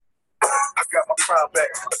crown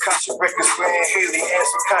back. Akasha records, Grand Haley, and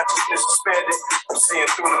some consciousness expanded. I'm seeing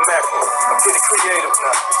through the macro. I'm getting creative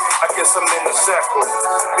now. I guess I'm in the sacral.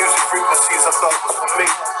 Music frequencies I thought was for me.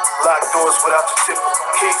 Locked doors without your typical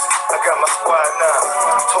keys. I got my squad now.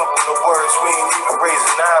 I'm talking the words, we ain't even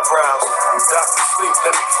raising eyebrows. Doctor sleep,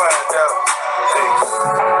 let me find out.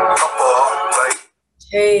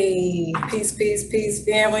 Hey, peace,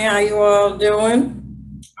 family. How you all doing?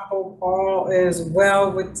 I hope all is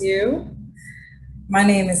well with you. My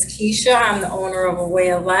name is Keisha. I'm the owner of A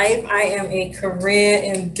Way of Life. I am a career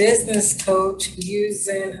and business coach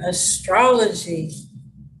using astrology.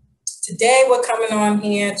 Today, we're coming on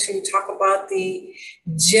here to talk about the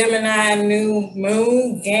Gemini new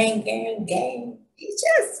moon. Gang.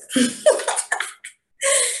 Just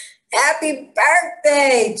happy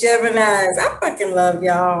birthday, Geminis. I fucking love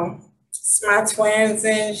y'all. It's my twins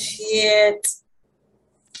and shit.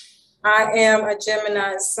 I am a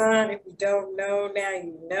Gemini sun. If you don't know, now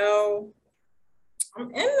you know. I'm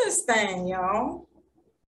in this thing, y'all.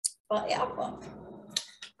 Forever.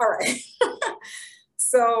 All right.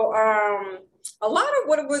 So a lot of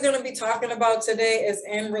what we're going to be talking about today is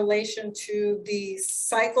in relation to the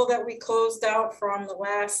cycle that we closed out from the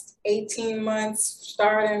last 18 months,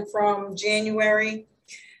 starting from January,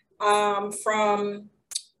 from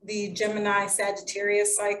the Gemini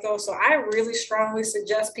Sagittarius cycle. So I really strongly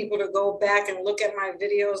suggest people to go back and look at my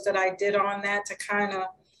videos that I did on that to kind of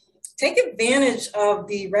take advantage of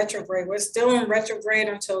the retrograde. We're still in retrograde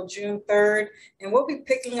until June 3rd, and we'll be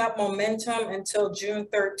picking up momentum until June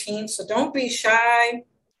 13th. So don't be shy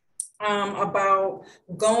about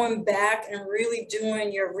going back and really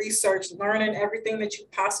doing your research, learning everything that you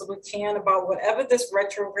possibly can about whatever this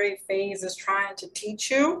retrograde phase is trying to teach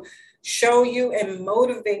you, show you, and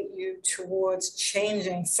motivate you towards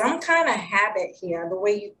changing some kind of habit here. The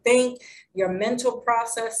way you think, your mental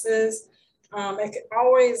processes. It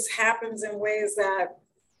always happens in ways that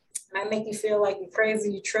might make you feel like you're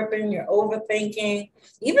crazy, you're tripping, you're overthinking,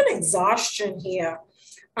 even exhaustion here.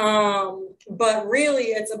 But really,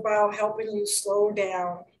 it's about helping you slow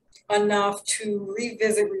down enough to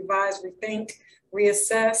revisit, revise, rethink,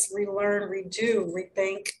 reassess, relearn, redo,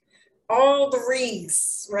 rethink, all the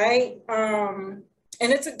re's, right? And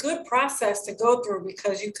it's a good process to go through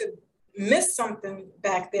because you could miss something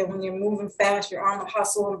back there when you're moving fast, you're on the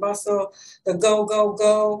hustle and bustle, the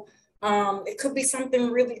go. It could be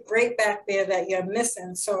something really great back there that you're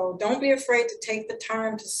missing. So don't be afraid to take the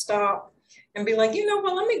time to stop and be like, you know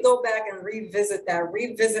what, let me go back and revisit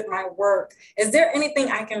my work. Is there anything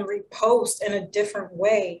I can repost in a different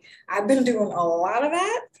way? I've been doing a lot of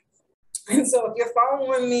that. And so if you're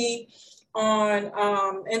following me on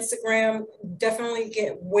Instagram, definitely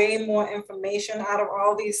get way more information out of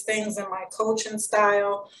all these things in my coaching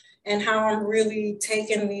style and how I'm really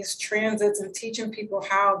taking these transits and teaching people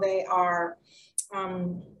how they are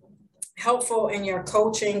helpful in your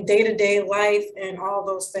coaching, day-to-day life, and all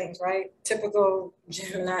those things, right? Typical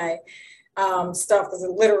Gemini stuff, because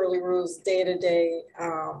it literally rules day-to-day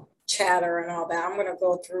chatter and all that. I'm going to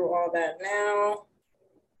go through all that now.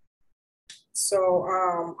 So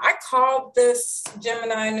I called this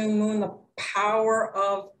Gemini new moon the power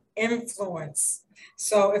of influence.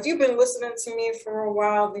 So if you've been listening to me for a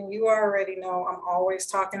while, then you already know I'm always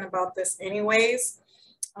talking about this anyways.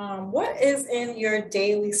 What is in your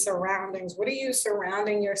daily surroundings? What are you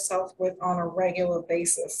surrounding yourself with on a regular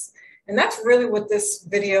basis? And that's really what this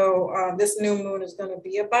video, this new moon is going to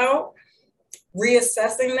be about,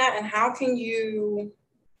 reassessing that and how can you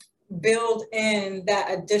build in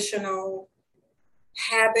that additional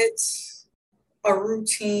habits, a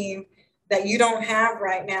routine that you don't have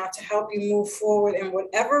right now to help you move forward in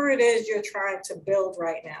whatever it is you're trying to build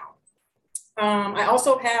right now. I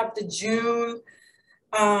also have the June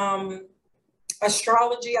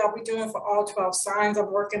astrology I'll be doing for all 12 signs. I'm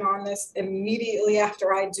working on this immediately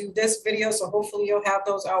after I do this video, so hopefully you'll have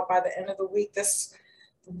those out by the end of the week.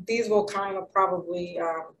 These will kind of probably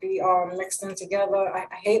be all mixed in together. I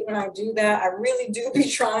hate when I do that. I really do be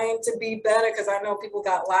trying to be better because I know people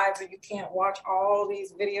got lives and you can't watch all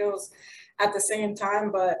these videos at the same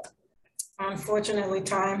time, but unfortunately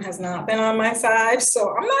time has not been on my side.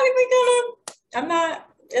 So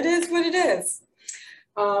it is what it is.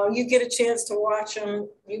 You get a chance to watch them.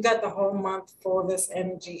 You got the whole month for this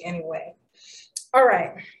energy anyway. All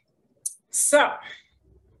right. So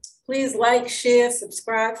Please like, share,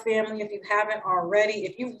 subscribe, family, if you haven't already.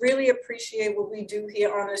 If you really appreciate what we do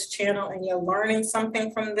here on this channel and you're learning something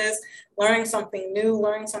from this, learning something new,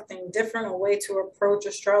 learning something different, a way to approach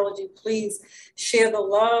astrology, please share the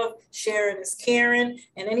love. Sharing is caring.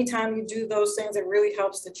 And anytime you do those things, it really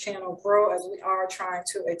helps the channel grow as we are trying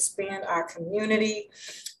to expand our community.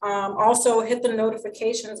 Also, hit the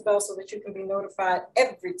notifications bell so that you can be notified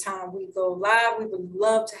every time we go live. We would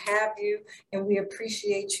love to have you, and we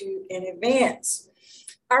appreciate you in advance.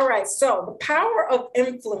 All right, so the power of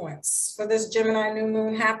influence for this Gemini new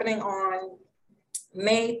moon happening on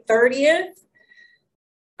May 30th.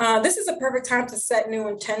 This is a perfect time to set new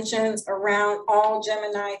intentions around all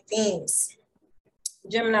Gemini themes.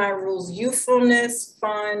 Gemini rules youthfulness,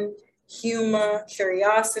 fun, humor,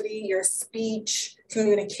 curiosity, your speech,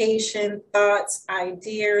 communication, thoughts,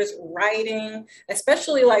 ideas, writing,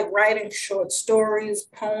 especially like writing short stories,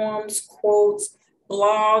 poems, quotes,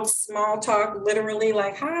 blogs, small talk, literally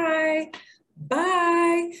like, hi,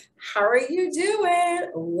 bye, how are you doing?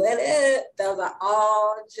 What up? Those are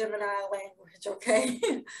all Gemini language, okay?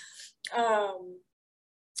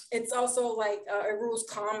 It's also like it rules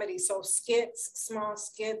comedy. So skits, small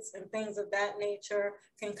skits and things of that nature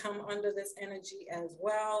can come under this energy as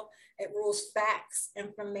well. It rules facts,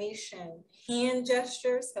 information, hand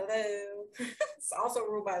gestures. Hello. It's also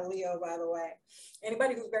ruled by Leo, by the way.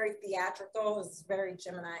 Anybody who's very theatrical is very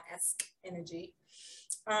Gemini-esque energy.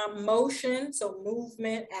 Motion, so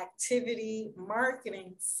movement, activity,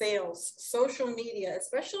 marketing, sales, social media,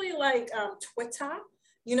 especially like Twitter.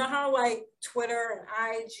 You know how like Twitter and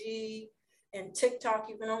IG and TikTok,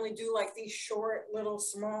 you can only do like these short little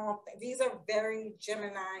small things. These are very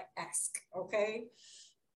Gemini-esque, okay?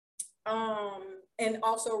 And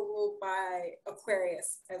also ruled by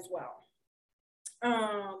Aquarius as well.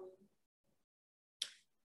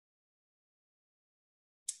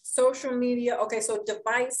 Social media, okay, so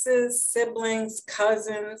devices, siblings,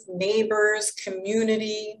 cousins, neighbors,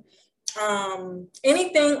 community,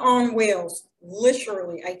 anything on wheels,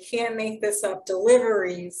 literally, I can't make this up,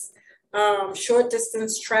 deliveries, short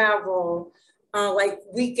distance travel, like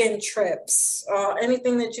weekend trips,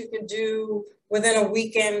 anything that you could do within a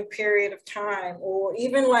weekend period of time, or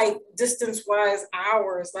even like distance-wise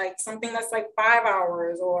hours, like something that's like 5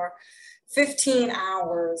 hours or 15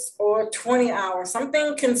 hours or 20 hours,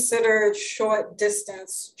 something considered short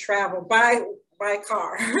distance travel by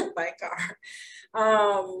car, by car.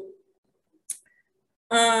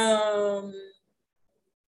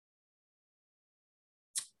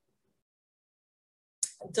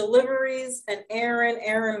 Deliveries, an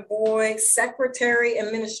errand boy, secretary,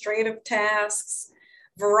 administrative tasks,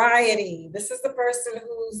 variety. This is the person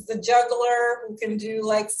who's the juggler, who can do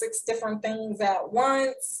like 6 different things at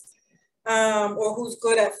once, or who's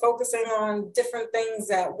good at focusing on different things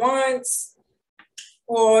at once,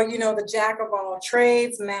 or, you know, the jack of all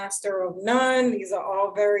trades, master of none. These are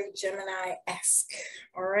all very Gemini-esque,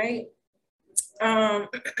 all right?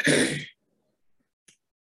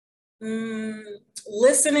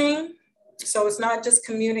 Listening, so it's not just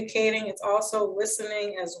communicating, it's also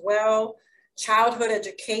listening as well. Childhood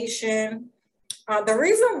education. The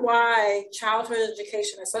reason why childhood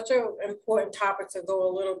education is such an important topic to go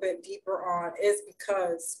a little bit deeper on is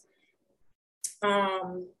because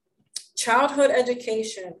childhood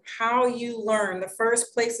education, how you learn, the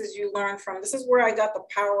first places you learn from, this is where I got the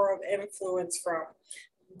power of influence from.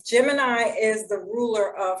 Gemini is the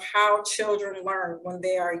ruler of how children learn when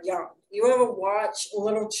they are young. You ever watch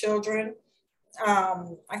little children?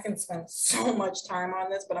 I can spend so much time on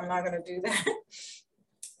this, but I'm not going to do that.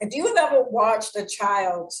 If you have ever watched a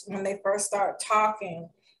child when they first start talking,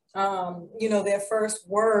 you know, their first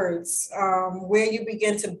words, where you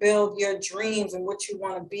begin to build your dreams and what you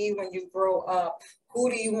want to be when you grow up, who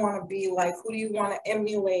do you want to be like, who do you want to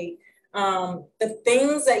emulate? The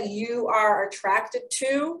things that you are attracted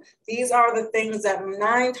to, these are the things that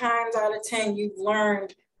 9 times out of 10 you've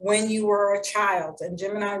learned when you were a child. And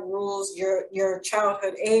Gemini rules your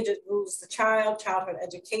childhood age, it rules the childhood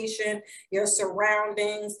education, your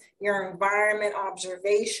surroundings, your environment,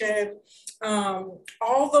 observation.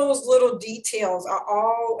 All those little details are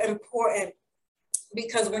all important,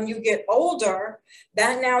 because when you get older,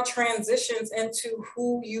 that now transitions into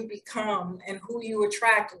who you become and who you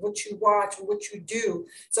attract, what you watch, what you do.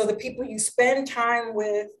 So the people you spend time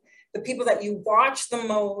with, the people that you watch the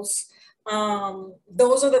most,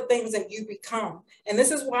 those are the things that you become. And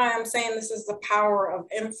this is why I'm saying this is the power of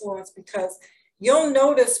influence, because you'll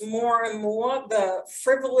notice more and more the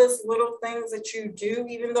frivolous little things that you do,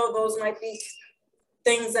 even though those might be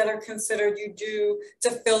things that are considered you do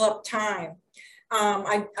to fill up time.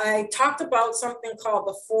 I talked about something called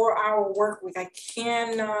the 4-hour work week. I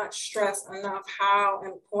cannot stress enough how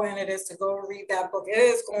important it is to go read that book. It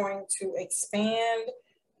is going to expand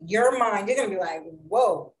your mind. You're going to be like,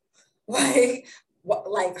 whoa, like,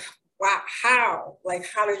 what, like, wow, how? Like,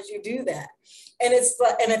 how did you do that? And it's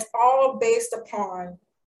all based upon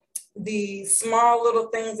the small little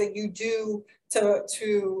things that you do to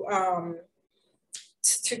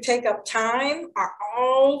take up time are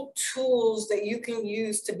all tools that you can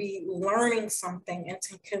use to be learning something and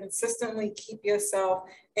to consistently keep yourself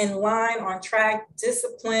in line, on track,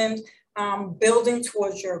 disciplined, building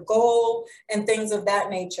towards your goal and things of that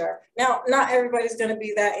nature. Now, not everybody's going to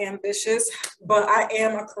be that ambitious, but I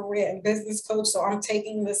am a career and business coach, so I'm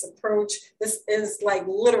taking this approach. This is like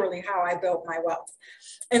literally how I built my wealth.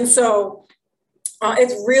 And so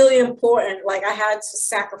it's really important. Like, I had to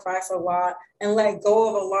sacrifice a lot and let go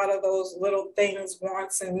of a lot of those little things,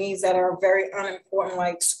 wants and needs that are very unimportant,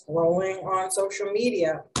 like scrolling on social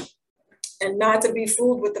media. And not to be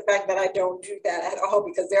fooled with the fact that I don't do that at all,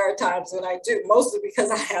 because there are times when I do, mostly because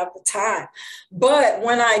I have the time. But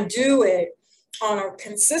when I do it on a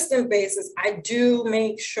consistent basis, I do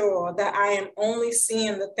make sure that I am only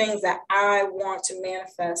seeing the things that I want to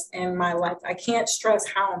manifest in my life. I can't stress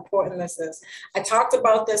how important this is. I talked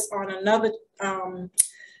about this on another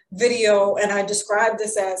video, and I described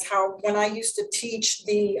this as how when I used to teach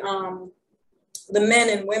the men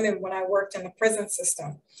and women when I worked in the prison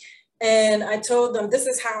system. And I told them, this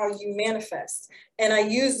is how you manifest. And I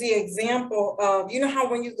used the example of, you know how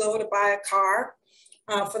when you go to buy a car,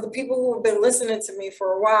 for the people who have been listening to me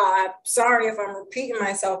for a while, I'm sorry if I'm repeating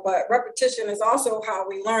myself, but repetition is also how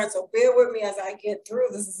we learn. So bear with me as I get through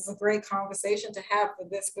this. This is a great conversation to have for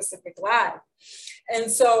this specific live.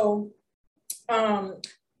 And so,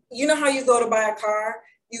 you know how you go to buy a car?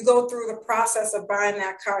 You go through the process of buying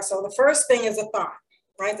that car. So the first thing is a thought,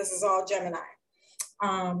 right? This is all Gemini.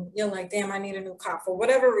 You're like, damn, I need a new car for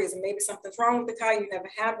whatever reason. Maybe something's wrong with the car. You never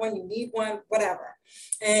had one. You need one, whatever.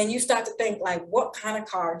 And you start to think like, what kind of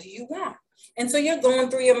car do you want? And so you're going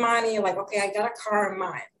through your mind and you're like, okay, I got a car in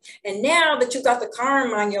mind. And now that you got the car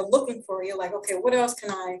in mind, you're looking for it. You're like, okay, what else can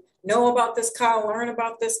I know about this car, learn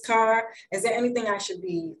about this car? Is there anything I should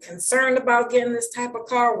be concerned about getting this type of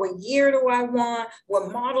car? What year do I want?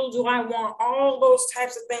 What model do I want? All those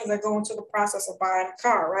types of things that go into the process of buying a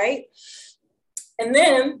car, right? And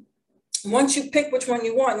then once you pick which one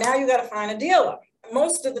you want, now you got to find a dealer.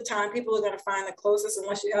 Most of the time, people are going to find the closest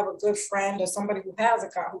unless you have a good friend or somebody who has a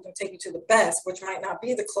car who can take you to the best, which might not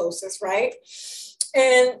be the closest, right?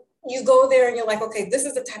 And you go there and you're like, okay, this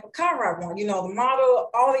is the type of car I want. You know, the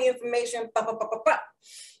model, all the information,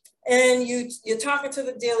 and you're talking to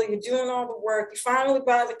the dealer, you're doing all the work, you finally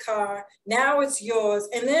buy the car, now it's yours.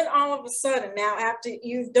 And then all of a sudden, now after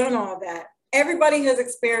you've done all that, everybody has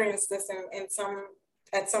experienced this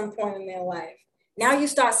at some point in their life. Now you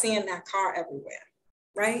start seeing that car everywhere,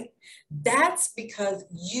 right? That's because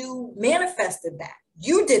you manifested that.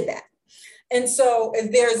 You did that. And so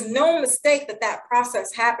if there's no mistake that that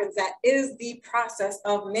process happens, that is the process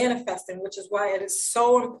of manifesting, which is why it is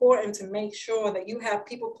so important to make sure that you have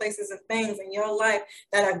people, places, and things in your life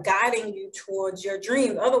that are guiding you towards your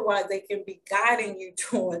dreams. Otherwise, they can be guiding you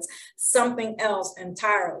towards something else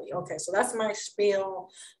entirely. Okay, so that's my spiel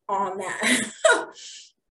on that.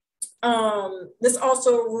 This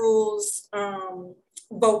also rules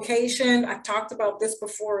vocation. I've talked about this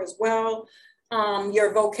before as well.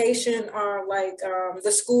 Your vocation are like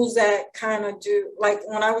the schools that kind of do, like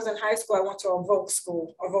when I was in high school, I went to a voc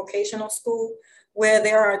school, a vocational school, where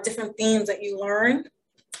there are different themes that you learn,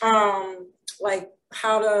 like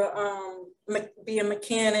how to be a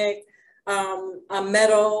mechanic, a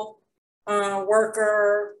metal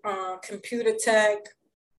worker, computer tech,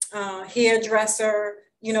 hairdresser,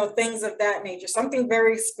 you know, things of that nature, something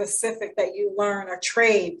very specific that you learn, a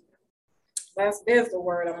trade. There's the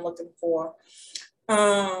word I'm looking for.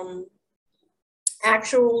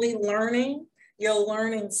 Actually learning, your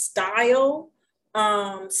learning style,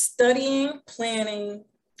 studying, planning,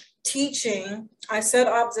 teaching. I said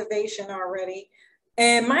observation already.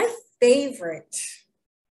 And my favorite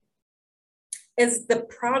is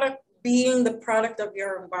being the product of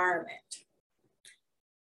your environment.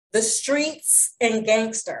 The streets and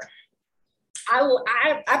gangster.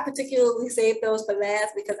 I particularly saved those for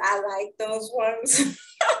last because I like those ones.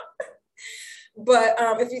 But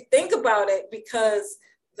if you think about it, because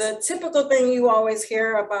the typical thing you always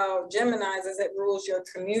hear about Geminis is it rules your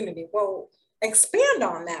community. Well, expand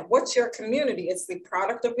on that. What's your community? It's the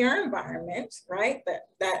product of your environment, right?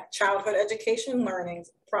 That childhood education learning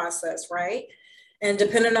process, right? And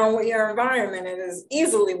depending on what your environment is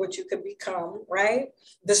easily what you could become, right?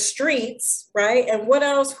 The streets, right? And what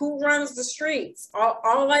else? Who runs the streets?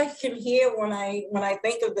 All I can hear when I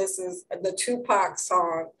think of this is the Tupac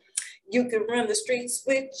song. You can run the streets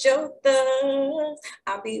with your thugs.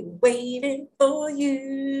 I'll be waiting for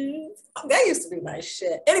you. Oh, that used to be my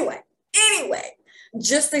shit. Anyway,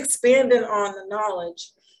 just expanding on the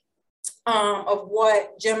knowledge of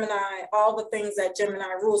what Gemini, all the things that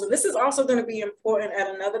Gemini rules. And this is also going to be important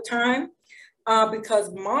at another time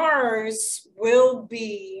because Mars will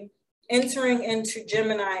be entering into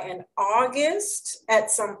Gemini in August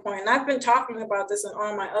at some point. And I've been talking about this in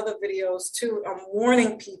all my other videos too. I'm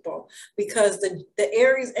warning people because the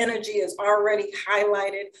Aries energy is already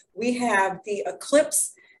highlighted. We have the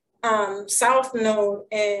eclipse south node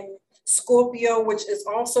in Scorpio, which is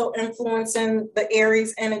also influencing the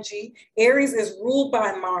Aries energy. Aries is ruled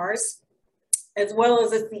by Mars, as well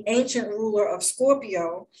as it's the ancient ruler of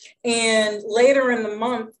Scorpio. And later in the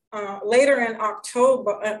month, later in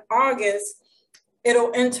October and August,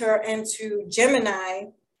 it'll enter into Gemini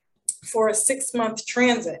for a 6-month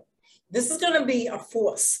transit. This is going to be a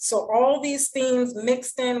force. So all these themes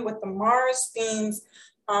mixed in with the Mars themes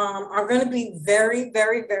are going to be very,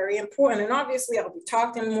 very, very important. And obviously I'll be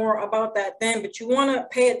talking more about that then, but you want to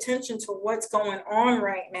pay attention to what's going on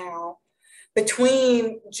right now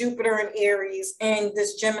between Jupiter and Aries and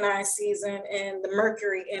this Gemini season and the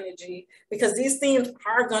Mercury energy, because these themes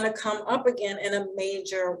are going to come up again in a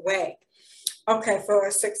major way. Okay, for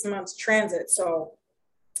a 6-month transit. So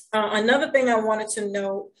another thing I wanted to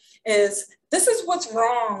note is this is what's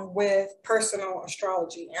wrong with personal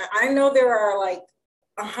astrology. I know there are like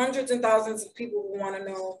hundreds and thousands of people who want to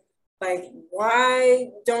know, like, why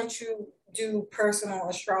don't you do personal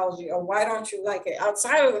astrology, or why don't you like it,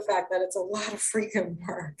 outside of the fact that it's a lot of freaking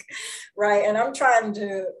work, right? And I'm trying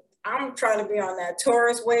to be on that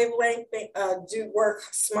Taurus wavelength, do work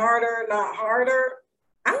smarter, not harder.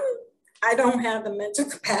 I don't have the mental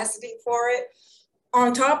capacity for it.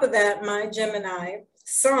 On top of that, my Gemini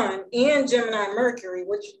Sun and Gemini Mercury,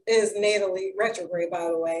 which is natally retrograde, by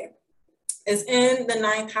the way, is in the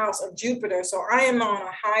 9th house of Jupiter. So I am on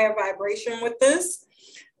a higher vibration with this.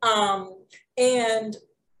 And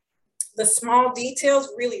the small details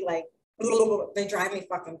really like, they drive me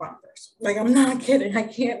fucking bonkers. Like, I'm not kidding. I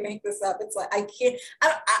can't make this up. It's like,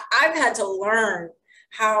 I've had to learn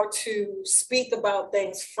how to speak about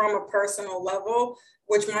things from a personal level,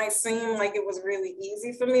 which might seem like it was really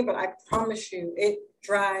easy for me, but I promise you, it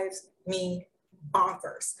drives me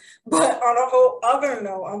bonkers. But on a whole other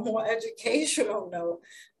note, a more educational note,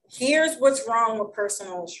 here's what's wrong with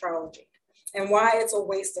personal astrology and why it's a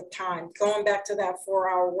waste of time, going back to that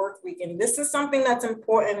 4-hour work week. And this is something that's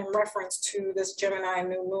important in reference to this Gemini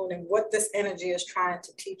new moon and what this energy is trying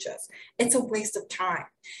to teach us. It's a waste of time.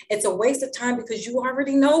 It's a waste of time because you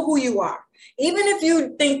already know who you are. Even if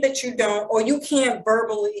you think that you don't, or you can't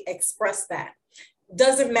verbally express that,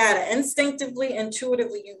 doesn't matter. Instinctively,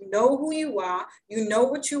 intuitively, you know who you are, you know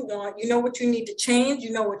what you want, you know what you need to change,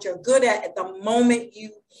 you know what you're good at the moment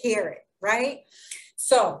you hear it, right?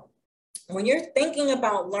 So when you're thinking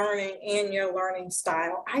about learning and your learning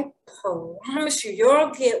style, I promise you,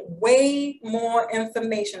 you'll get way more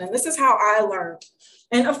information. And this is how I learned.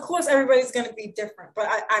 And of course, everybody's going to be different, but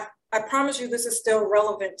I promise you this is still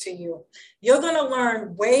relevant to you. You're going to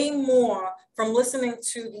learn way more from listening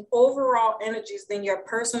to the overall energies than your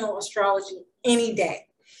personal astrology any day,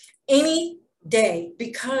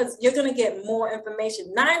 because you're going to get more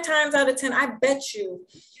information. 9 times out of 10, I bet you,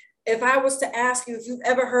 if I was to ask you if you've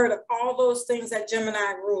ever heard of all those things that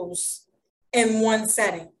Gemini rules in one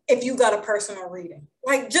setting, if you got a personal reading,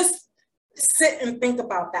 like just sit and think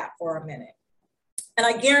about that for a minute. And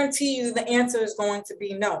I guarantee you the answer is going to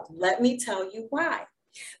be no. Let me tell you why.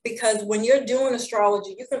 Because when you're doing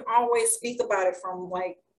astrology, you can always speak about it from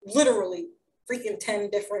like literally freaking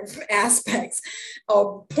 10 different aspects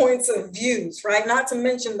of points of views, right? Not to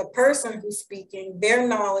mention the person who's speaking, their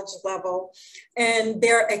knowledge level and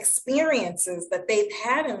their experiences that they've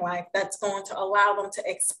had in life that's going to allow them to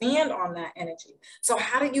expand on that energy. So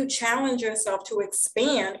how do you challenge yourself to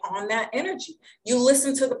expand on that energy? You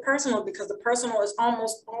listen to the personal, because the personal is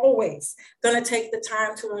almost always going to take the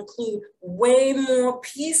time to include way more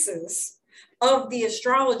pieces of the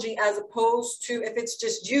astrology, as opposed to if it's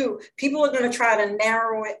just you, people are going to try to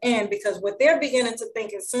narrow it in, because what they're beginning to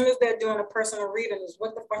think as soon as they're doing a personal reading is,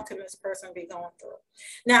 what the fuck can this person be going through?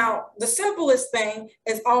 Now, the simplest thing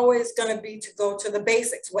is always going to be to go to the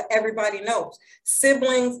basics, what everybody knows: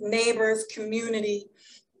 siblings, neighbors, community,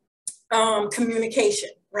 communication,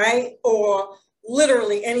 right? Or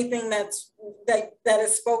literally anything that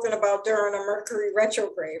is spoken about during a Mercury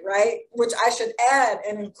retrograde, right? Which I should add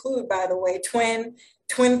and include, by the way, twin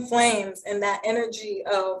flames and that energy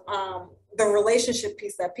of the relationship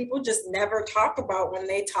piece that people just never talk about when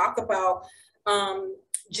they talk about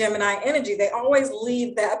Gemini energy. They always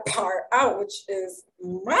leave that part out, which is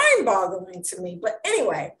mind-boggling to me. But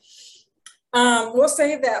anyway, we'll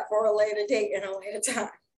save that for a later date and a later time.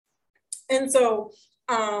 And so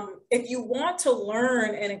if you want to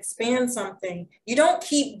learn and expand something, you don't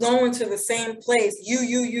keep going to the same place. You.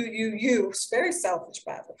 It's very selfish,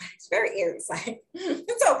 by the way. It's very Aries like.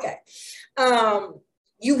 It's okay.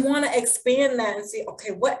 You want to expand that and see,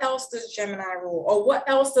 okay, what else does Gemini rule? Or what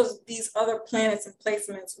else does these other planets and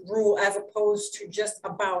placements rule, as opposed to just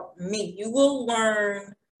about me? You will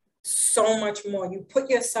learn so much more. You put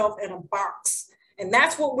yourself in a box. And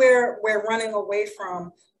that's what we're running away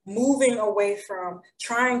from, moving away from,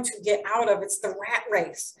 trying to get out of. It's the rat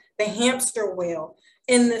race, the hamster wheel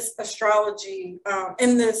in this astrology,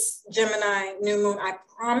 in this Gemini new moon. I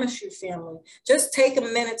promise you, family, just take a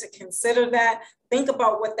minute to consider that. Think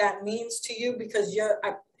about what that means to you, because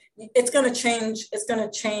it's going to change. It's going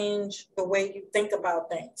to change the way you think about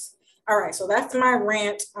things. All right. So that's my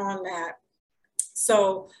rant on that.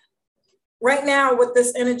 So right now, what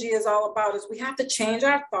this energy is all about is we have to change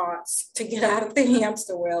our thoughts to get out of the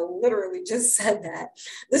hamster wheel. Literally just said that.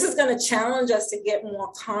 This is going to challenge us to get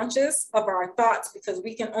more conscious of our thoughts, because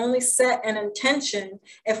we can only set an intention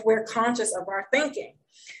if we're conscious of our thinking.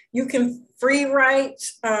 You can free write.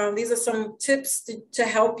 These are some tips to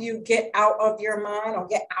help you get out of your mind or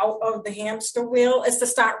get out of the hamster wheel. It's to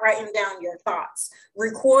start writing down your thoughts.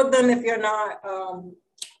 Record them if you're not,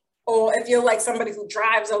 or if you're like somebody who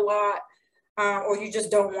drives a lot, or you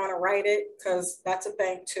just don't want to write it, because that's a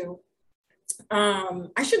thing too.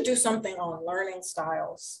 I should do something on learning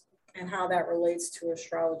styles and how that relates to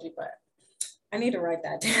astrology, but I need to write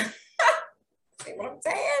that down. See what I'm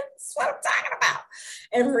saying? That's what I'm talking about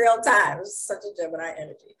in real time. It's such a Gemini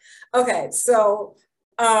energy. Okay, so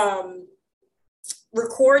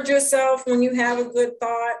record yourself when you have a good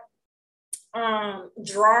thought.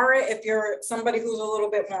 Draw it if you're somebody who's a little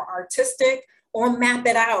bit more artistic, or map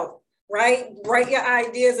it out, right? Write your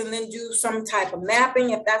ideas and then do some type of mapping.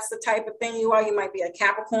 If that's the type of thing you are, you might be a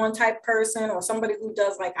Capricorn type person, or somebody who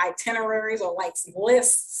does like itineraries or likes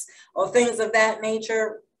lists or things of that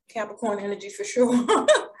nature. Capricorn energy for sure.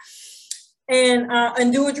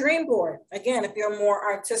 And do a dream board. Again, if you're more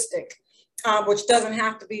artistic, which doesn't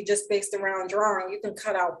have to be just based around drawing. You can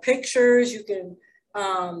cut out pictures. You can,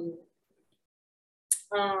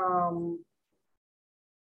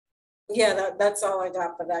 yeah, that's all I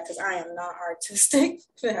got for that, because I am not artistic.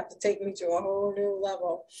 You have to take me to a whole new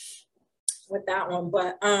level with that one.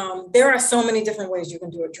 But there are so many different ways you can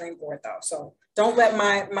do a dream board though. So don't let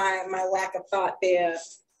my lack of thought there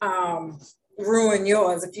ruin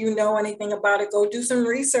yours. If you know anything about it, go do some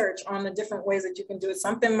research on the different ways that you can do it.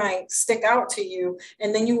 Something might stick out to you,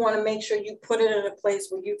 and then you want to make sure you put it in a place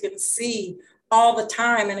where you can see all the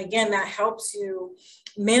time. And again, that helps you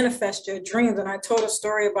manifest your dreams. And I told a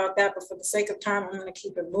story about that, but for the sake of time, I'm going to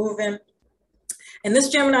keep it moving. And this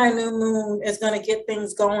Gemini new moon is going to get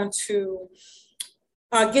things going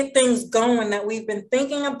that we've been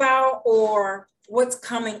thinking about, or what's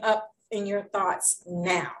coming up in your thoughts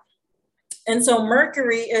now. And so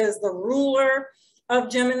Mercury is the ruler of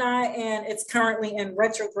Gemini, and it's currently in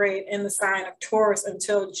retrograde in the sign of Taurus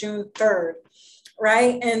until June 3rd,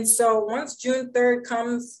 right? And so once June 3rd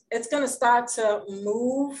comes, it's going to start to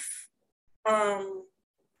move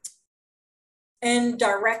in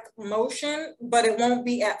direct motion, but it won't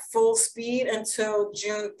be at full speed until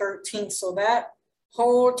June 13th. So that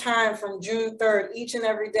whole time from June 3rd, each and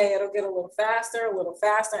every day, it'll get a little faster,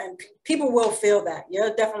 and people will feel that.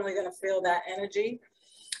 You're definitely going to feel that energy.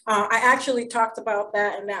 I actually talked about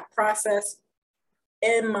that in that process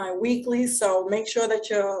in my weekly, so make sure that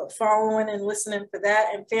you're following and listening for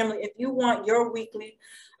that. And family, if you want your weekly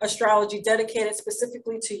astrology dedicated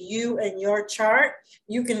specifically to you and your chart,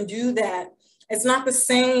 you can do that. It's not the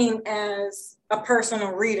same as a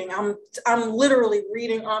personal reading. I'm literally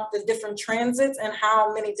reading off the different transits and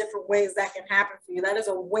how many different ways that can happen for you. That is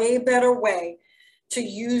a way better way to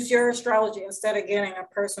use your astrology instead of getting a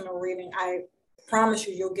personal reading. I promise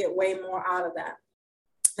you, you'll get way more out of that.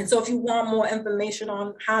 And so if you want more information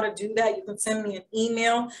on how to do that, you can send me an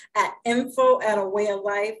email at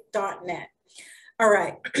info@awayoflife.net. All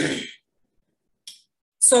right.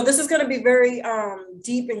 So this is going to be very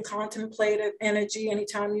deep and contemplative energy.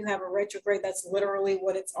 Anytime you have a retrograde, that's literally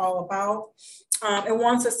what it's all about. It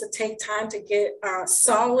wants us to take time to get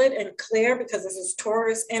solid and clear, because this is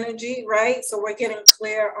Taurus energy, right? So we're getting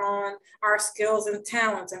clear on our skills and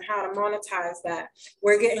talents and how to monetize that.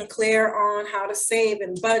 We're getting clear on how to save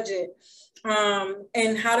and budget,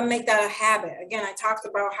 and how to make that a habit. Again, I talked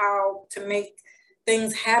about how to make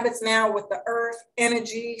things habits now with the earth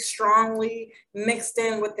energy strongly mixed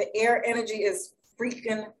in with the air energy is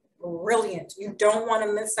freaking brilliant. You don't want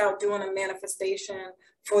to miss out doing a manifestation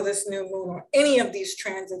for this new moon or any of these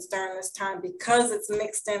transits during this time, because it's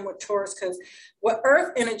mixed in with Taurus. Because what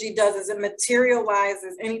earth energy does is it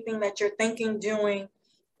materializes anything that you're thinking, doing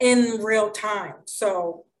in real time.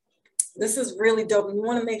 So this is really dope, and you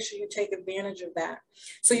want to make sure you take advantage of that.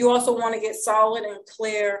 So you also want to get solid and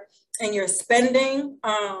clear in your spending,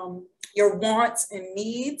 your wants and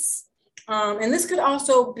needs. And this could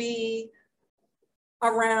also be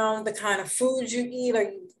around the kind of foods you eat. Are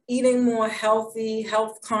you eating more healthy,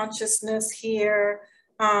 health consciousness here?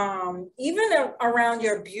 Even around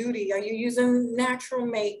your beauty, are you using natural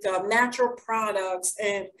makeup, natural products,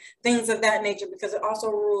 and things of that nature? Because it also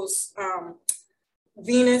rules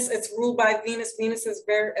Venus. It's ruled by Venus. Venus is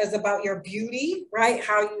about your beauty, right?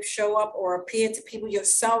 How you show up or appear to people, your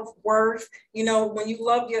self-worth. You know, when you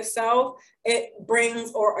love yourself, it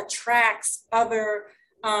brings or attracts other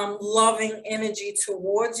loving energy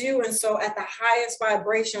towards you. And so at the highest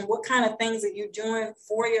vibration, what kind of things are you doing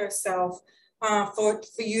for yourself for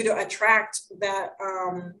you to attract that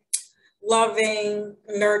loving,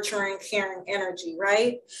 nurturing, caring energy,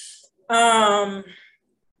 right?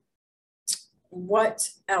 What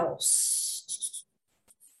else?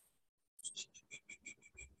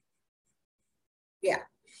 Yeah,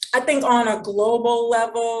 I think on a global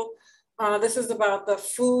level, this is about the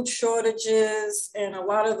food shortages and a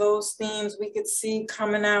lot of those themes we could see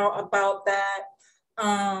coming out about that.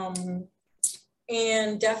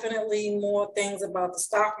 And definitely more things about the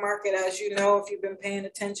stock market. As you know, if you've been paying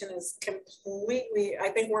attention, is completely,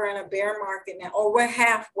 I think we're in a bear market now, or we're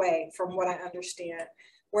halfway from what I understand.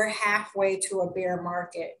 We're halfway to a bear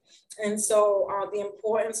market. And so the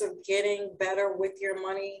importance of getting better with your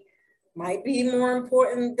money might be more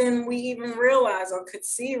important than we even realize or could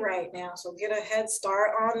see right now. So get a head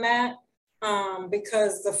start on that,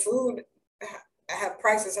 because the food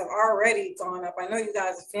prices have already gone up. I know you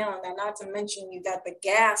guys are feeling that, not to mention you got the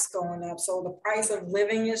gas going up. So the price of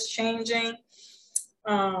living is changing.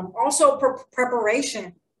 Also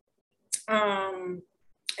preparation, and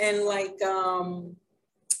like,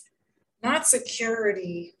 not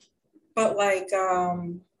security, but like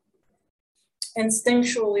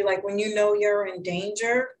instinctually, like when you know you're in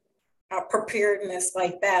danger, preparedness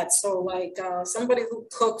like that. So like somebody who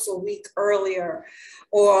cooks a week earlier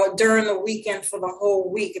or during the weekend for the whole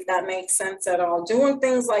week, if that makes sense at all. Doing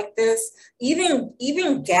things like this,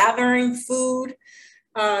 even gathering food,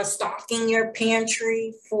 stocking your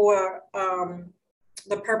pantry for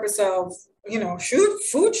the purpose of, you know,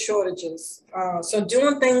 food shortages. So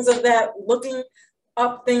doing things of that, looking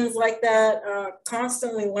up things like that,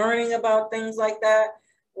 constantly learning about things like that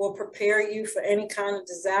will prepare you for any kind of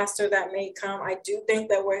disaster that may come. I do think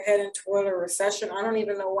that we're heading toward a recession. I don't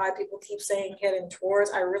even know why people keep saying heading towards.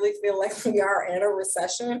 I really feel like we are in a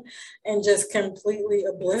recession and just completely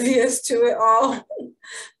oblivious to it all.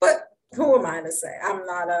 But who am I to say? I'm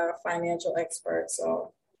not a financial expert,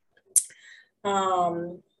 so.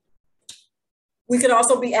 We could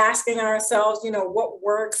also be asking ourselves, you know, what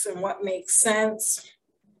works and what makes sense?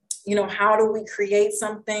 You know, how do we create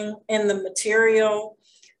something in the material?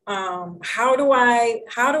 How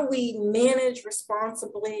do we manage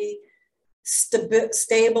responsibly,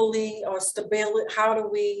 stably, or stability? How do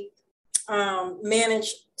we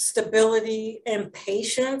manage stability and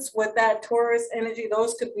patience with that Taurus energy?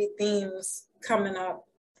 Those could be themes coming up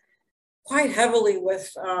quite heavily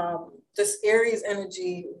with this Aries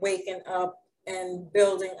energy waking up and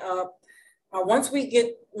building up. Once we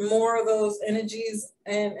get more of those energies,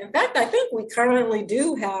 and in fact, I think we currently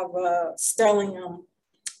do have stellium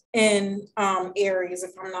in Aries,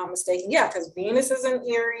 if I'm not mistaken. Yeah, because Venus is in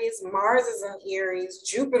Aries, Mars is in Aries,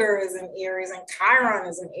 Jupiter is in Aries, and Chiron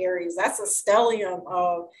is in Aries. That's a stellium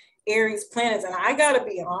of Aries planets. And I gotta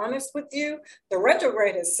be honest with you, the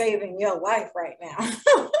retrograde is saving your life right now.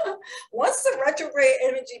 Once the retrograde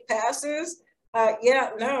energy passes,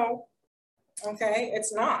 okay,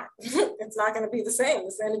 it's not. It's not going to be the same.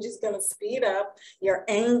 This energy is going to speed up. Your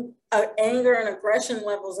anger and aggression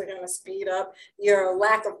levels are going to speed up. Your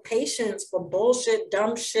lack of patience for bullshit,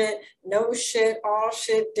 dumb shit, no shit, all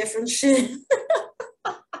shit, different shit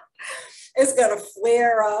It's going to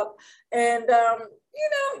flare up. And, you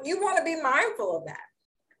know, you want to be mindful of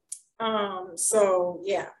that. So,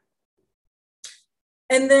 yeah.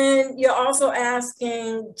 And then you're also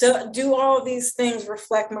asking, do all of these things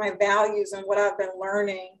reflect my values and what I've been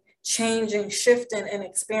learning, changing, shifting, and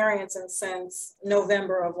experiencing since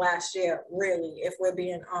November of last year, really, if we're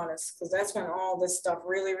being honest, because that's when all this stuff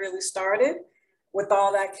really, really started, with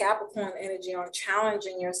all that Capricorn energy on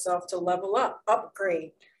challenging yourself to level up,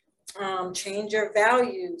 upgrade, change your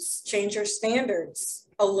values, change your standards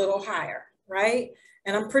a little higher, right?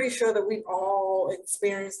 And I'm pretty sure that we've all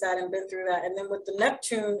experienced that and been through that. And then with the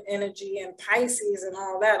Neptune energy and Pisces and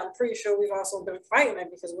all that, I'm pretty sure we've also been fighting it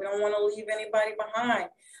because we don't want to leave anybody behind.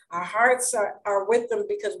 Our hearts are with them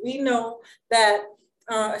because we know that,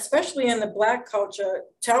 especially in the Black culture,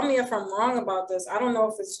 tell me if I'm wrong about this. I don't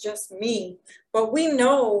know if it's just me, but we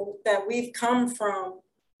know that we've come from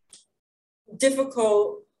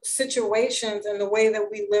difficult situations and the way that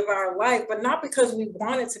we live our life, but not because we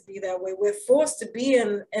want it to be that way. We're forced to be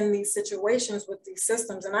in these situations with these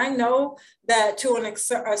systems. And I know that to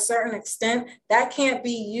a certain extent, that can't be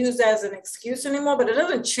used as an excuse anymore, but it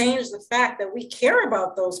doesn't change the fact that we care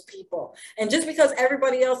about those people. And just because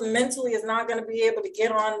everybody else mentally is not going to be able to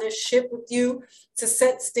get on this ship with you to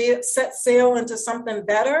set sail into something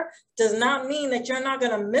better, does not mean that you're not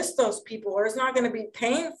going to miss those people, or it's not going to be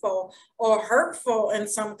painful or hurtful in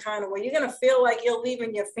some kind of way. You're going to feel like you're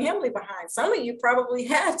leaving your family behind. Some of you probably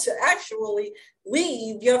had to actually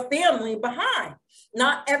leave your family behind.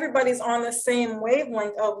 Not everybody's on the same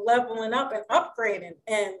wavelength of leveling up and upgrading.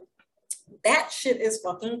 And that shit is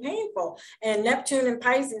fucking painful. And Neptune and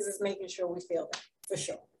Pisces is making sure we feel that, for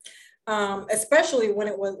sure. Especially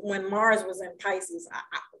when Mars was in Pisces.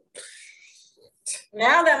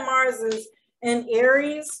 Now that Mars is in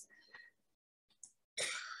Aries,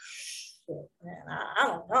 man, I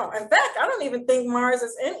don't know. In fact, I don't even think Mars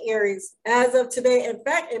is in Aries as of today. In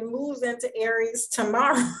fact, it moves into Aries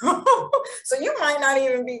tomorrow. So you might not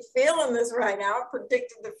even be feeling this right now. I'm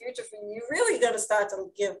predicting the future for you. You really got to start to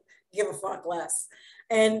give a fuck less.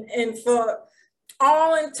 And for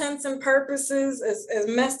all intents and purposes, as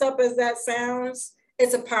messed up as that sounds,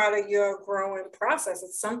 it's a part of your growing process.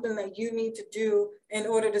 It's something that you need to do in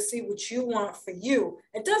order to see what you want for you.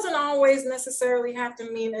 It doesn't always necessarily have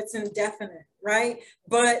to mean it's indefinite, right?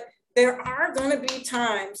 But there are going to be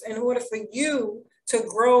times in order for you to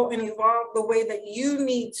grow and evolve the way that you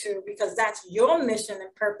need to, because that's your mission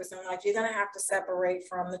and purpose in life. You're going to have to separate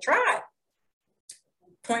from the tribe,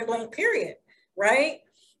 point blank, period, right?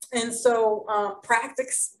 And so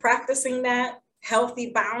practicing that, healthy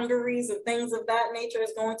boundaries and things of that nature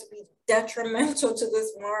is going to be detrimental to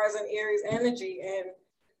this Mars and Aries energy. And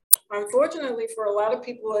unfortunately for a lot of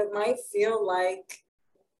people, it might feel like,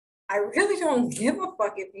 I really don't give a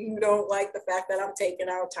fuck if you don't like the fact that I'm taking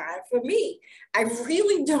out time for me. I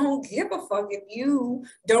really don't give a fuck if you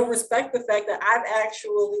don't respect the fact that I've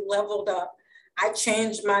actually leveled up. I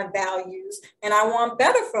changed my values and I want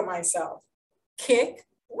better for myself. Kick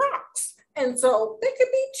rocks. And so there could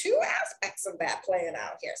be two aspects of that playing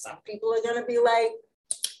out here. Some people are going to be like,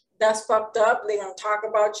 that's fucked up. They're going to talk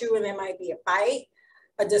about you and there might be a fight,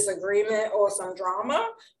 a disagreement, or some drama.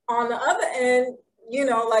 On the other end, you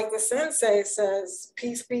know, like the sensei says,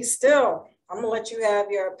 peace be still. I'm going to let you have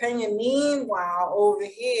your opinion. Meanwhile, over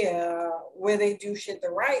here, where they do shit the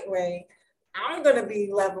right way, I'm going to be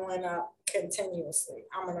leveling up continuously.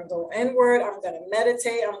 I'm going to go inward. I'm going to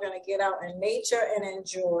meditate. I'm going to get out in nature and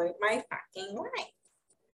enjoy my fucking life.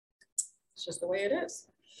 It's just the way it is.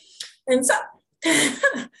 And so,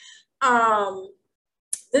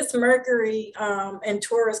 this Mercury and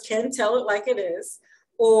Taurus can tell it like it is,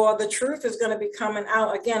 or the truth is going to be coming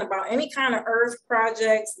out again about any kind of earth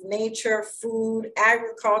projects, nature, food,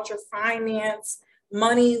 agriculture, finance,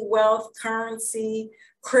 money, wealth, currency,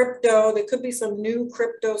 crypto. There could be some new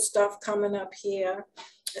crypto stuff coming up here,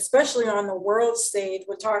 especially on the world stage.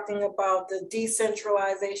 We're talking about the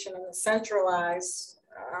decentralization and the centralized.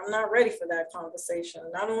 I'm not ready for that conversation,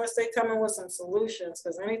 not unless they come in with some solutions,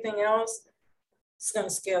 because anything else, it's going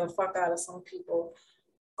to scare the fuck out of some people.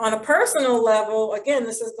 On a personal level, again,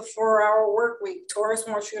 this is the 4-hour work week. Taurus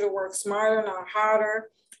wants you to work smarter, not harder,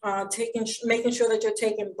 making sure that you're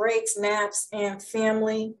taking breaks, naps, and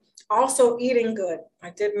family. Also eating good.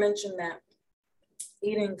 I did mention that.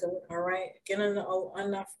 Eating good, all right? Getting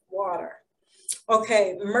enough water.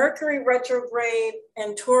 Okay, Mercury retrograde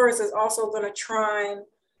and Taurus is also going to trine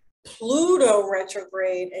Pluto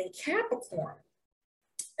retrograde and Capricorn.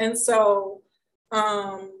 And so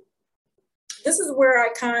this is where I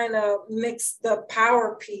kind of mix the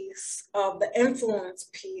power piece of the influence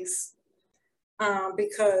piece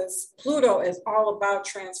because Pluto is all about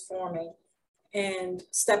transforming and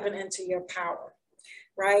stepping into your power,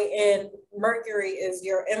 right? And Mercury is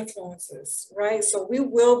your influences, right? So we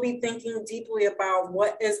will be thinking deeply about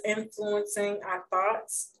what is influencing our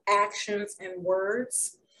thoughts, actions, and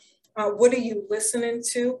words. What are you listening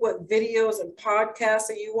to? What videos and podcasts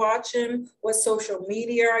are you watching? What social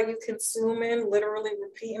media are you consuming? Literally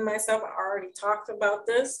repeating myself, I already talked about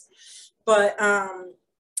this. But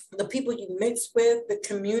the people you mix with, the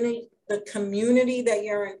community that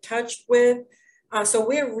you're in touch with. So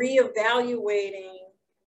we're reevaluating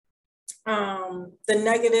the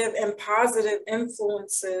negative and positive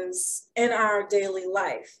influences in our daily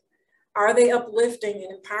life. Are they uplifting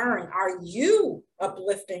and empowering? Are you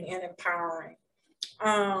uplifting and empowering?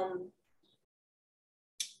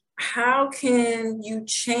 How can you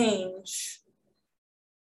change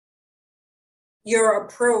your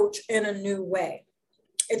approach in a new way?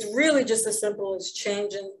 It's really just as simple as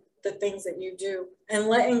changing the things that you do and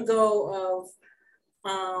letting go of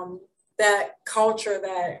that culture,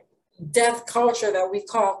 that death culture that we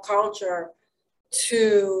call culture,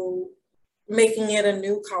 to making it a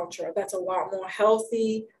new culture that's a lot more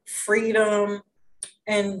healthy, freedom,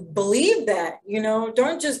 and believe that,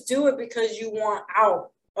 don't just do it because you want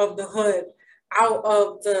out of the hood, out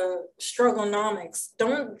of the strugglenomics.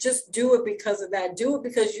 Don't just do it because of that. Do it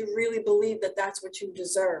because you really believe that that's what you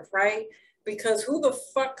deserve, right? Because who the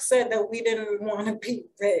fuck said that we didn't want to be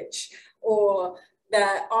rich, or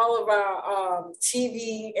that all of our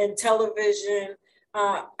TV and television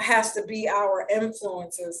has to be our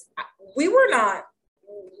influences? We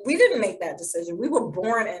didn't make that decision. We were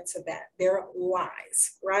born into that. They're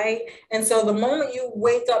lies, right? And so the moment you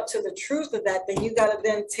wake up to the truth of that, then you got to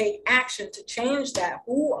then take action to change that.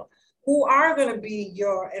 Who are going to be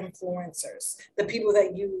your influencers? The people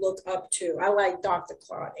that you look up to. I like Dr.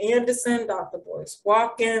 Claude Anderson, Dr. Boyce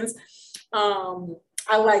Watkins.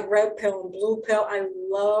 I like Red Pill and Blue Pill. I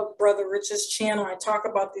love Brother Rich's channel. I talk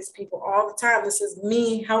about these people all the time. This is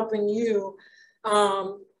me helping you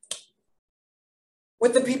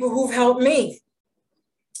with the people who've helped me.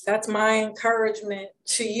 That's my encouragement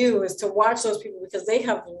to you, is to watch those people, because they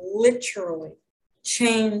have literally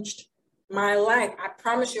changed my life. I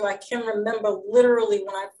promise you, I can remember literally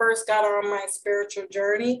when I first got on my spiritual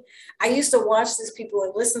journey, I used to watch these people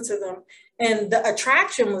and listen to them. And the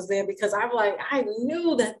attraction was there because I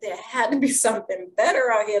knew that there had to be something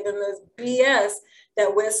better out here than this BS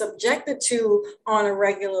that we're subjected to on a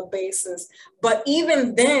regular basis. But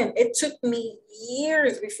even then, it took me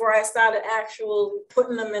years before I started actually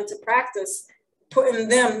putting them into practice. Putting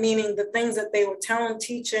them, meaning the things that they were telling,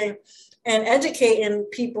 teaching, and educating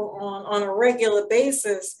people on a regular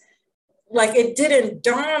basis. Like, it didn't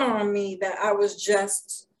dawn on me that I was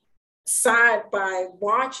just side by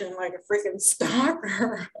watching like a freaking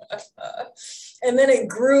stalker. And then it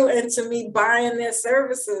grew into me buying their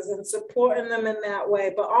services and supporting them in that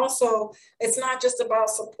way. But also, it's not just about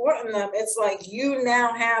supporting them. It's like, you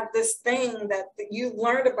now have this thing that you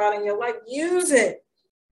learned about in your life. Use it,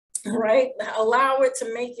 right? Allow it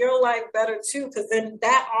to make your life better too, because then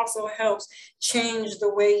that also helps change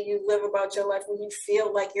the way you live about your life, when you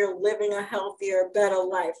feel like you're living a healthier, better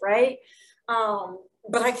life, right?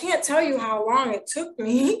 But I can't tell you how long it took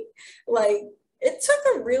me. Like, it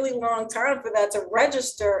took a really long time for that to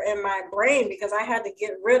register in my brain, because I had to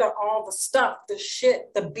get rid of all the stuff, the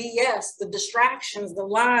shit, the BS, the distractions, the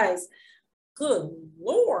lies. Good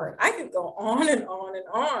Lord, I could go on and on and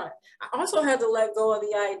on. I also had to let go of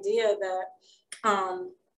the idea that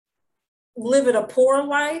living a poor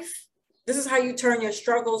life, this is how you turn your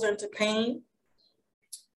struggles into pain.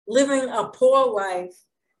 Living a poor life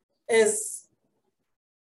is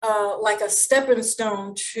like a stepping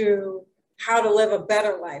stone to how to live a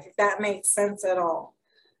better life, if that makes sense at all.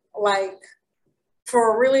 Like,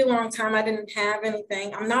 for a really long time, I didn't have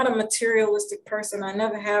anything. I'm not a materialistic person. I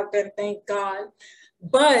never have been, thank God.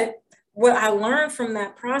 But what I learned from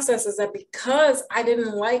that process is that because I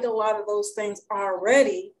didn't like a lot of those things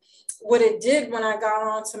already, what it did when I got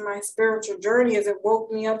onto my spiritual journey is it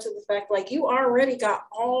woke me up to the fact, like, you already got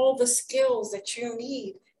all the skills that you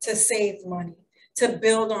need to save money, to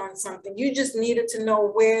build on something. You just needed to know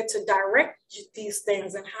where to direct these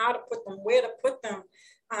things and how to put them, where to put them,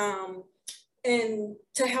 and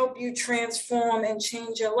to help you transform and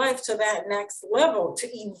change your life to that next level, to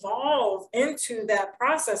evolve into that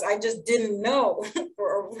process. I just didn't know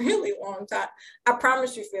for a really long time. I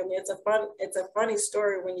promise you, family, it's a funny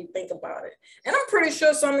story when you think about it. And I'm pretty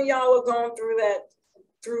sure some of y'all are going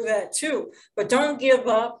through that too. But don't give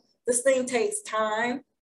up. This thing takes time.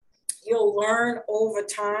 You'll learn over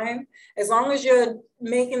time. As long as you're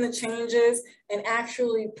making the changes and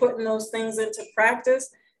actually putting those things into practice,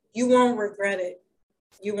 you won't regret it.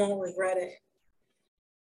 You won't regret it.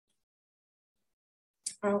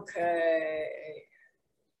 Okay.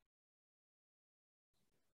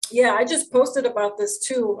 Yeah, I just posted about this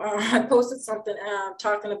too. I posted something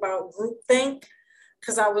talking about groupthink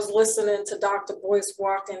because I was listening to Dr. Boyce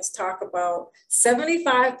Watkins talk about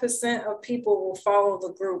 75% of people will follow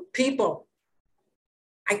the group. People,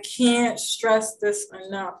 I can't stress this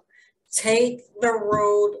enough. Take the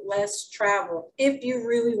road less traveled if you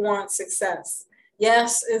really want success.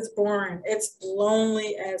 Yes, it's boring. It's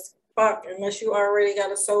lonely as fuck unless you already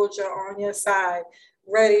got a soldier on your side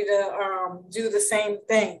ready to do the same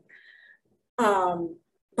thing.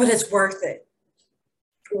 But it's worth it.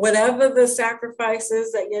 Whatever the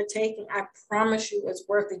sacrifices that you're taking, I promise you it's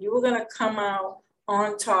worth it. You are going to come out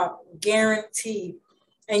on top, guaranteed.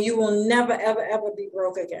 And you will never, ever, ever be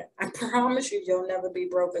broke again. I promise you, you'll never be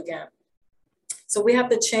broke again. So we have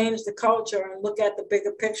to change the culture and look at the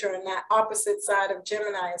bigger picture and that opposite side of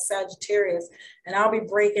Gemini and Sagittarius. And I'll be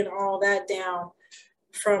breaking all that down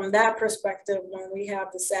from that perspective when we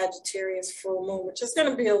have the Sagittarius full moon, which is going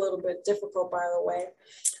to be a little bit difficult, by the way.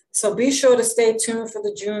 So be sure to stay tuned for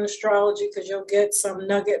the June astrology because you'll get some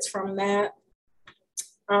nuggets from that.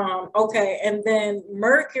 Okay, and then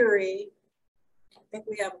Mercury, I think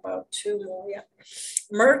we have about 2 more, yeah.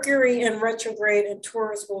 Mercury in retrograde in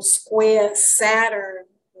Taurus will square Saturn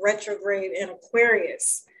retrograde in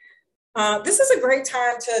Aquarius. This is a great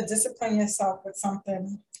time to discipline yourself with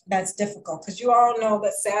something that's difficult because you all know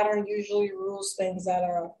that Saturn usually rules things that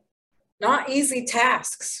are not easy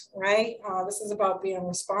tasks, right? This is about being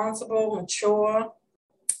responsible, mature,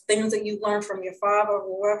 things that you learn from your father,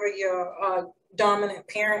 whoever your dominant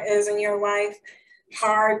parent is in your life,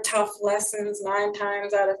 hard, tough lessons 9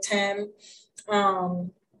 times out of 10.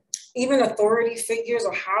 Even authority figures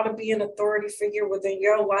or how to be an authority figure within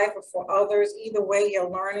your life or for others. Either way, you're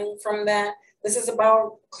learning from that. This is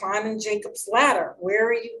about climbing Jacob's ladder. Where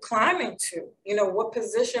are you climbing to? You know, what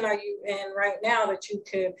position are you in right now that you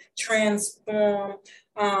could transform,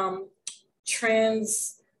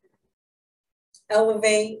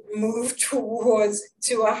 elevate, move towards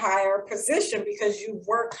to a higher position because you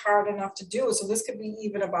worked hard enough to do it. So this could be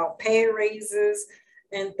even about pay raises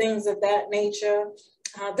and things of that nature.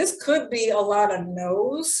 This could be a lot of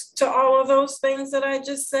no's to all of those things that I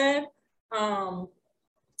just said.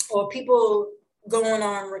 Or people going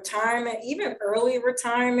on retirement, even early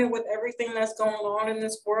retirement with everything that's going on in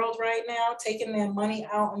this world right now, taking their money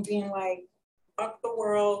out and being like, fuck the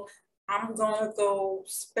world, I'm gonna go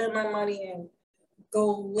spend my money and go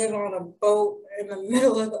live on a boat in the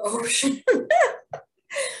middle of the ocean.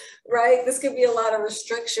 Right? This could be a lot of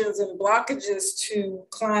restrictions and blockages to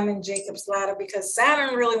climbing Jacob's ladder because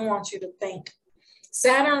Saturn really wants you to think.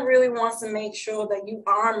 Saturn really wants to make sure that you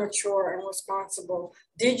are mature and responsible.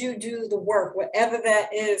 Did you do the work, whatever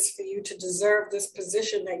that is, for you to deserve this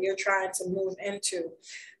position that you're trying to move into,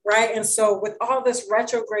 right? And so with all this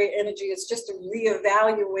retrograde energy, it's just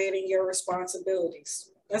reevaluating your responsibilities.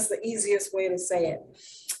 That's the easiest way to say it.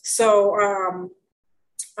 So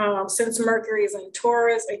since Mercury is in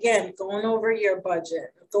Taurus, again, going over your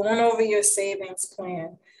budget, going over your savings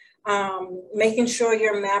plan, making sure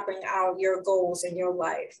you're mapping out your goals in your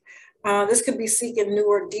life. This could be seeking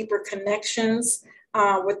newer, deeper connections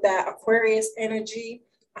with that Aquarius energy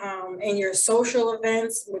in your social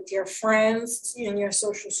events, with your friends, in your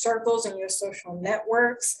social circles, and your social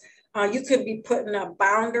networks. You could be putting up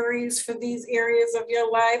boundaries for these areas of your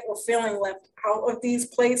life or feeling left out of these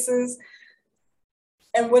places.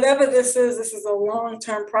 And whatever this is a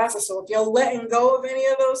long-term process. So if you're letting go of any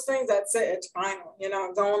of those things, that's it, it's final. You're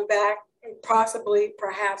not going back, possibly,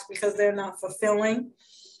 perhaps because they're not fulfilling.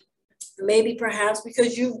 Maybe perhaps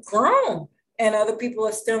because you've grown and other people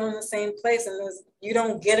are still in the same place and you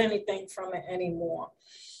don't get anything from it anymore.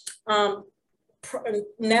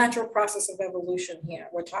 Natural process of evolution here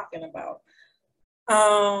we're talking about.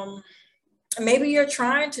 Maybe you're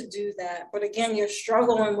trying to do that, but again, you're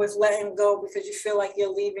struggling with letting go because you feel like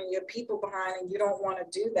you're leaving your people behind and you don't want to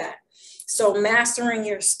do that. So mastering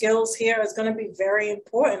your skills here is going to be very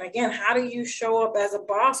important. Again, how do you show up as a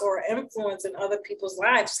boss or influence in other people's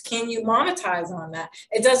lives? Can you monetize on that?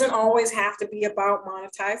 It doesn't always have to be about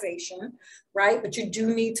monetization, right? But you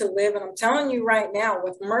do need to live. And I'm telling you right now,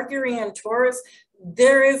 with Mercury and Taurus,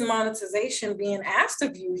 there is monetization being asked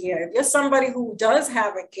of you here. If you're somebody who does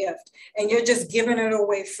have a gift and you're just giving it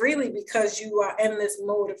away freely because you are in this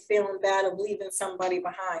mode of feeling bad of leaving somebody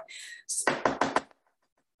behind.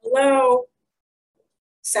 Hello,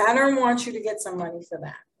 Saturn wants you to get some money for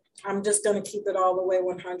that. I'm just going to keep it all the way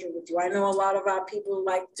 100 with you. I know a lot of our people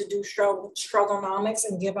like to do strugglenomics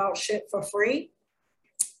and give out shit for free.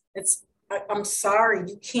 I'm sorry,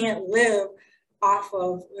 you can't live off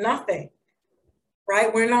of nothing,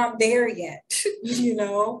 right? We're not there yet. You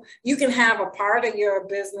know, you can have a part of your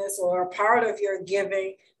business or a part of your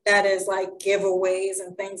giving that is like giveaways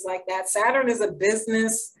and things like that. Saturn is a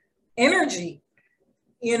business energy.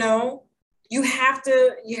 You know, you have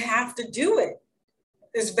to do it.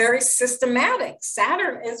 It's very systematic.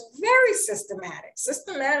 Saturn is very systematic.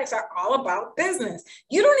 Systematics are all about business.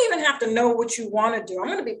 You don't even have to know what you want to do. I'm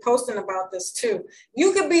going to be posting about this too.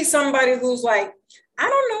 You could be somebody who's like, I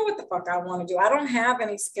don't know what the fuck I want to do. I don't have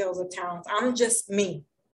any skills or talents. I'm just me.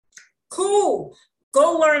 Cool.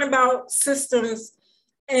 Go learn about systems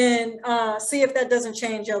and see if that doesn't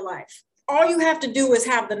change your life. All you have to do is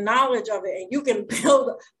have the knowledge of it, and you can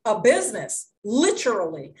build a business,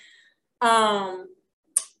 literally.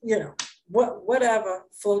 You know, whatever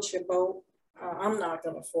floats your boat. I'm not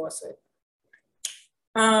going to force it.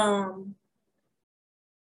 On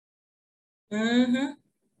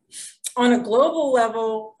a global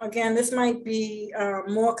level, again, this might be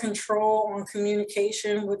more control on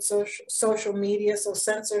communication with social media, so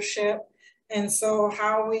censorship. And so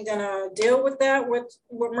how are we going to deal with that? With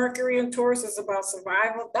Mercury and Taurus is about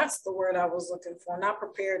survival. That's the word I was looking for, not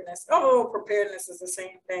preparedness. Oh, preparedness is the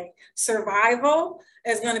same thing. Survival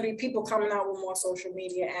is going to be people coming out with more social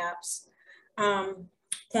media apps,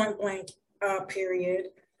 point blank, period.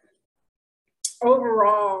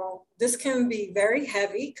 Overall, this can be very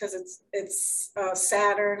heavy because it's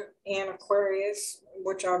Saturn and Aquarius,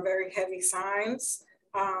 which are very heavy signs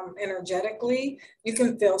energetically. You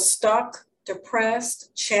can feel stuck,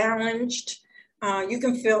 depressed, challenged. You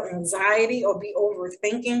can feel anxiety or be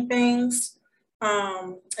overthinking things,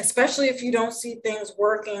 especially if you don't see things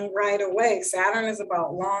working right away. Saturn is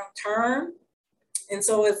about long term. And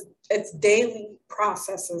so it's daily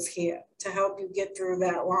processes here to help you get through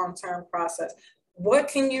that long-term process. What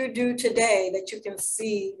can you do today that you can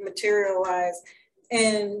see materialize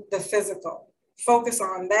in the physical? Focus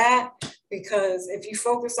on that, because if you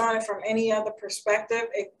focus on it from any other perspective,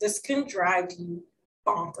 this can drive you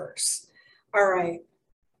bonkers. All right.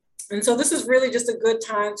 And so this is really just a good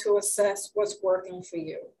time to assess what's working for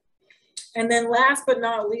you. And then last but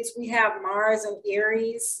not least, we have Mars in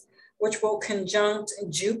Aries, which will conjunct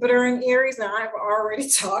Jupiter in Aries. Now, I've already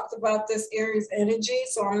talked about this Aries energy,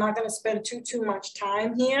 so I'm not going to spend too much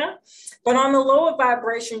time here. But on the lower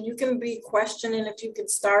vibration, you can be questioning if you can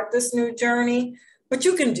start this new journey, but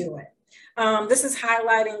you can do it. This is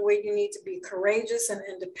highlighting where you need to be courageous and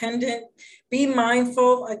independent. Be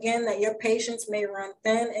mindful, again, that your patience may run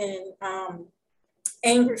thin and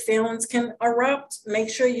angry feelings can erupt. Make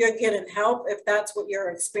sure you're getting help if that's what you're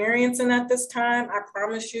experiencing at this time. I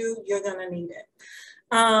promise you, you're going to need it.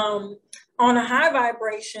 On a high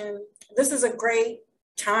vibration, this is a great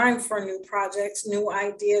time for new projects, new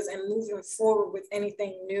ideas, and moving forward with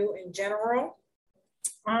anything new in general.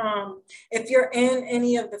 If you're in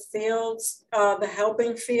any of the fields, the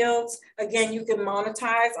helping fields, again, you can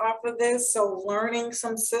monetize off of this. So learning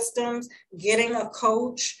some systems, getting a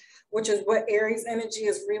coach, which is what Aries energy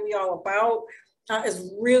is really all about,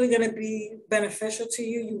 is really going to be beneficial to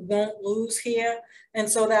you. You won't lose here. And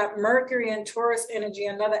so that Mercury and Taurus energy,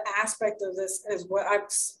 another aspect of this is what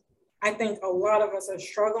I think a lot of us are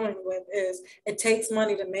struggling with, is it takes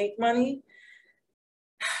money to make money.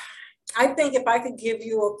 I think if I could give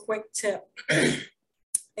you a quick tip,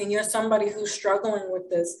 and you're somebody who's struggling with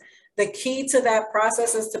this, the key to that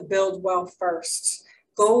process is to build wealth first.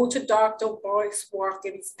 Go to Dr. Boyce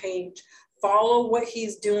Walken's page, follow what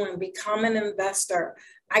he's doing, become an investor.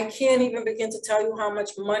 I can't even begin to tell you how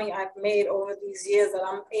much money I've made over these years that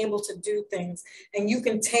I'm able to do things. And you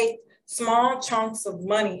can take small chunks of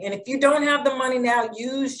money. And if you don't have the money now,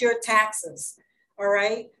 use your taxes, all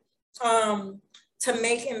right? To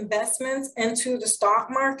make investments into the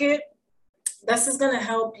stock market. This is going to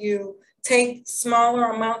help you take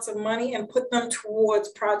smaller amounts of money and put them towards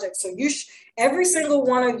projects. So every single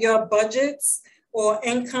one of your budgets or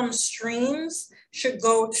income streams should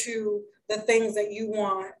go to the things that you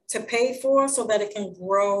want to pay for so that it can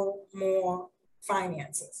grow more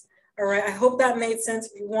finances. All right, I hope that made sense.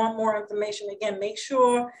 If you want more information, again, make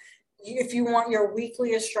sure if you want your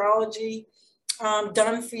weekly astrology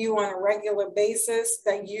done for you on a regular basis,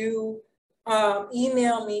 that you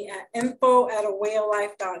email me at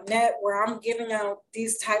info@awayoflife.net, where I'm giving out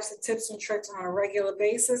these types of tips and tricks on a regular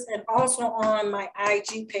basis. And also on my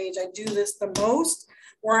IG page, I do this the most,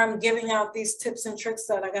 where I'm giving out these tips and tricks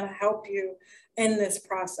that are going to help you in this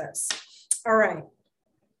process. All right.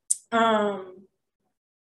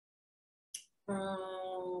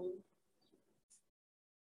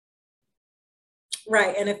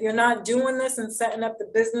 Right, and if you're not doing this and setting up the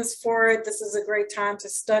business for it, this is a great time to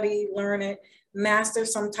study, learn it, master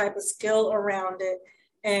some type of skill around it.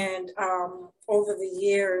 And over the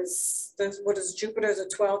years, what is Jupiter's a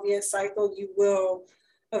 12-year cycle, you will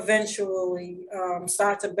eventually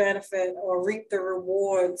start to benefit or reap the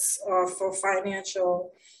rewards for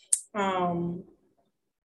financial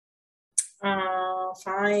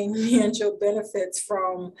benefits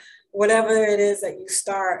from whatever it is that you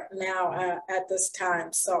start now at this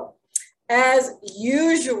time. So as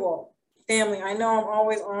usual, family, I know I'm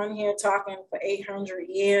always on here talking for 800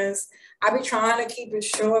 years. I be trying to keep it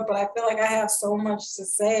short, but I feel like I have so much to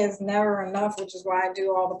say. It's never enough, which is why I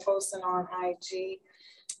do all the posting on IG.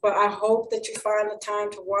 But I hope that you find the time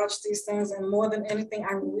to watch these things. And more than anything,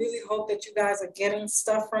 I really hope that you guys are getting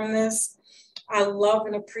stuff from this. I love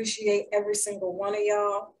and appreciate every single one of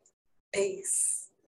y'all. Peace.